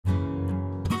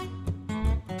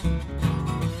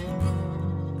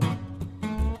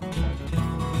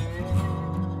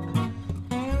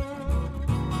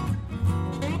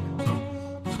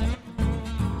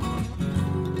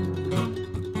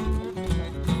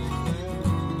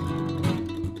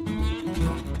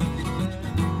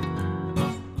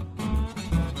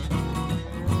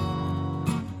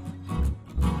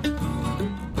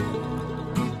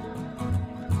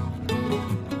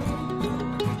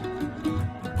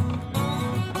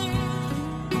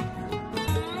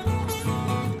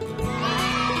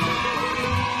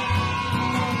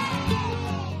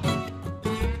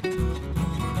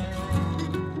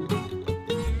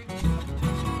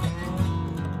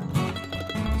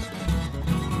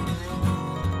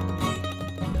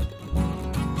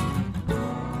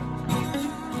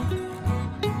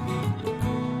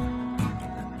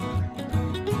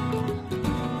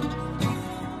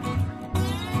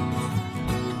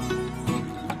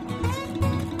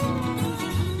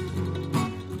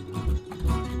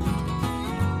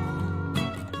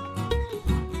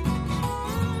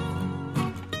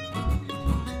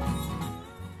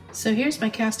So here's my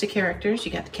cast of characters.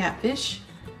 You got the catfish,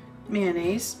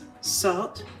 mayonnaise,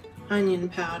 salt, onion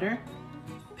powder,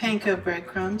 panko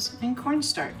breadcrumbs, and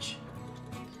cornstarch.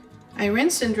 I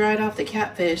rinsed and dried off the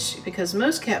catfish because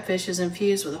most catfish is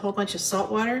infused with a whole bunch of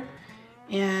salt water,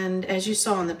 and as you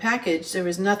saw in the package, there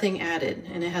was nothing added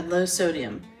and it had low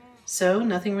sodium. So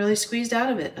nothing really squeezed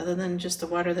out of it other than just the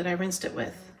water that I rinsed it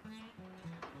with.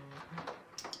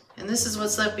 And this is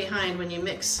what's left behind when you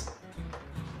mix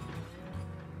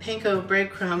panko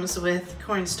breadcrumbs with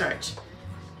cornstarch.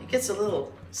 It gets a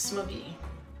little smoky.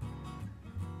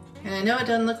 And I know it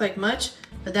doesn't look like much,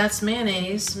 but that's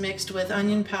mayonnaise mixed with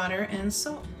onion powder and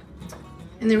salt.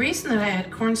 And the reason that I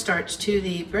add cornstarch to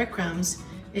the breadcrumbs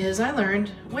is I learned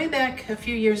way back a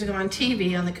few years ago on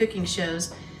TV on the cooking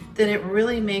shows that it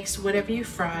really makes whatever you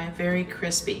fry very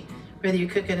crispy, whether you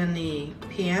cook it in the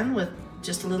pan with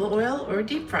just a little oil or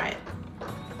deep fry it.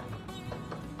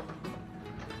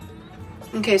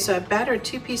 Okay, so I battered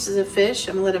 2 pieces of fish.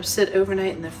 I'm gonna let them sit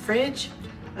overnight in the fridge.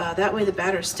 That way the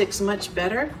batter sticks much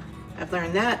better. I've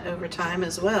learned that over time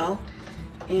as well.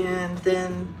 And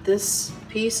then this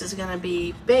piece is gonna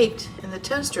be baked in the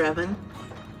toaster oven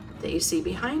that you see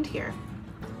behind here.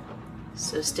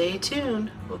 So stay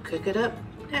tuned, we'll cook it up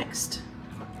next.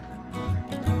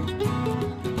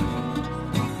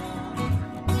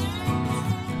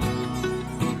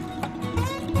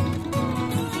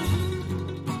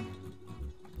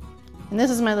 And this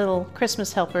is my little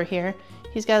Christmas helper here.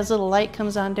 He's got his little light,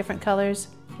 comes on different colors.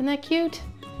 Isn't that cute?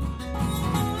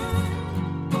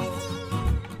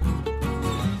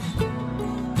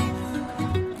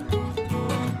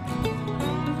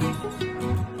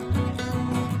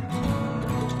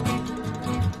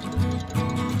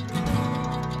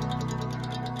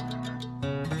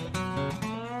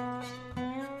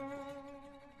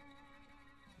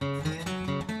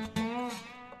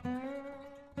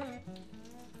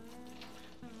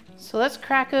 So let's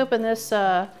crack open this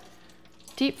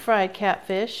deep fried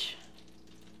catfish.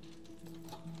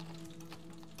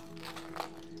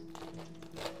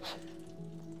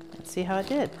 Let's see how it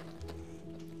did.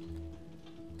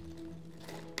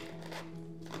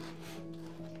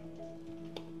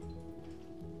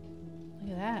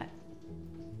 Look at that.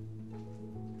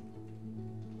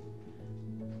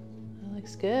 That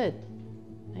looks good.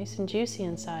 Nice and juicy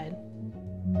inside.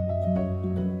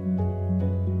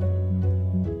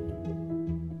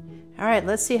 All right,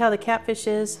 let's see how the catfish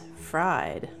is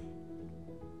fried.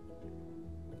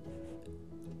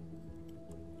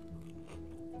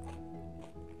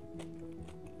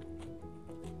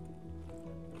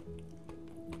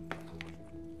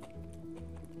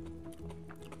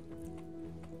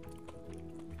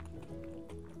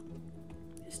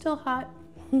 It's still hot.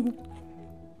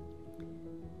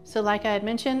 So like I had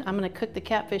mentioned, I'm gonna cook the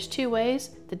catfish 2 ways.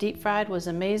 The deep fried was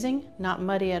amazing, not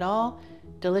muddy at all,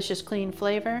 delicious clean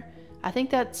flavor. I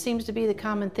think that seems to be the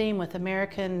common theme with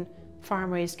American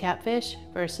farm-raised catfish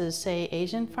versus, say,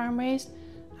 Asian farm-raised.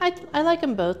 I like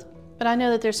them both, but I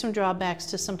know that there's some drawbacks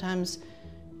to sometimes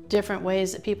different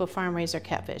ways that people farm-raise their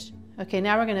catfish. Okay,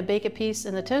 now we're gonna bake a piece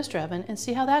in the toaster oven and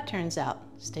see how that turns out.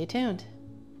 Stay tuned.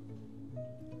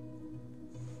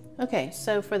 Okay,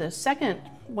 so for the second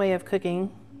way of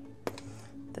cooking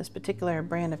this particular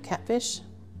brand of catfish,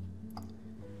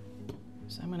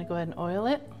 so I'm gonna go ahead and oil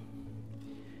it.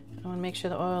 I want to make sure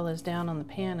the oil is down on the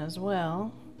pan as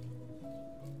well.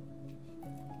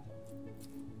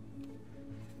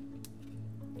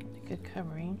 Good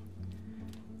covering.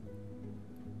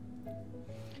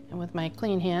 And with my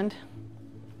clean hand,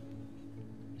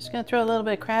 I'm just going to throw a little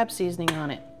bit of crab seasoning on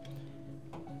it.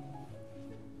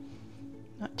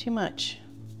 Not too much.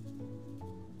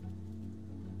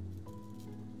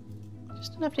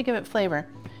 Just enough to give it flavor.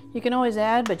 You can always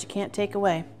add, but you can't take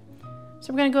away.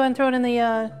 So we're gonna go ahead and throw it in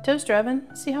the toaster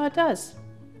oven, see how it does.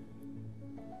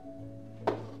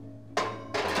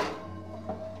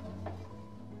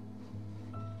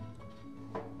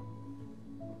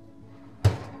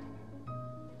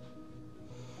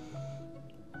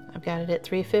 I've got it at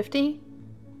 350.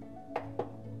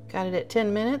 Got it at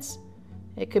 10 minutes.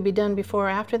 It could be done before or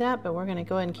after that, but we're gonna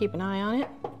go ahead and keep an eye on it.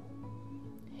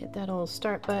 Hit that old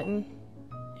start button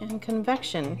and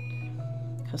convection,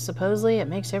 because supposedly it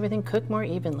makes everything cook more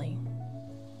evenly.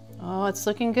 Oh, it's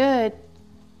looking good.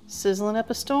 Sizzling up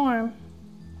a storm.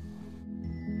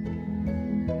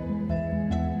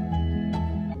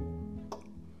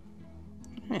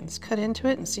 All right, let's cut into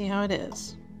it and see how it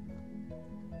is.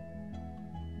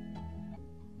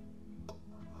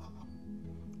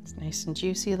 It's nice and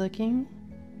juicy looking.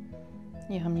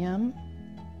 Yum, yum.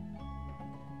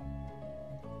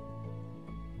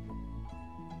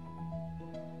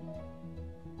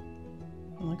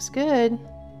 Looks good.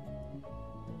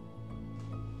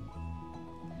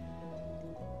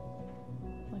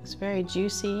 Looks very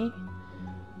juicy,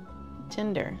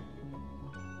 tender.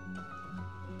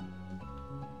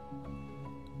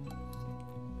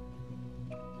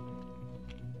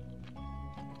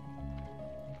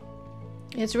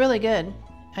 It's really good.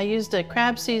 I used a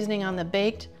crab seasoning on the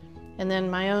baked and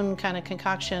then my own kind of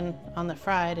concoction on the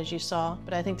fried, as you saw,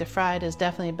 but I think the fried is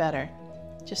definitely better.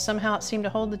 Just somehow it seemed to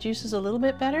hold the juices a little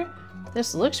bit better.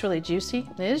 This looks really juicy.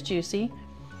 It is juicy.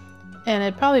 And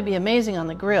it'd probably be amazing on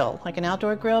the grill, like an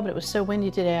outdoor grill, but it was so windy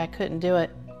today I couldn't do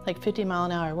it. Like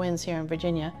 50-mile-an-hour winds here in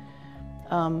Virginia.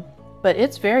 But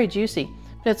it's very juicy.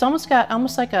 But it's almost got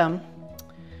like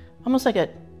a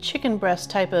chicken breast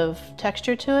type of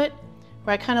texture to it,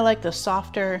 where I kind of like the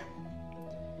softer,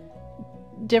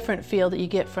 different feel that you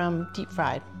get from deep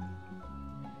fried.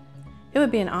 It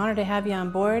would be an honor to have you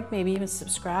on board, maybe even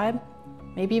subscribe,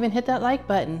 maybe even hit that like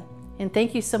button. And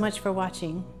thank you so much for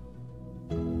watching.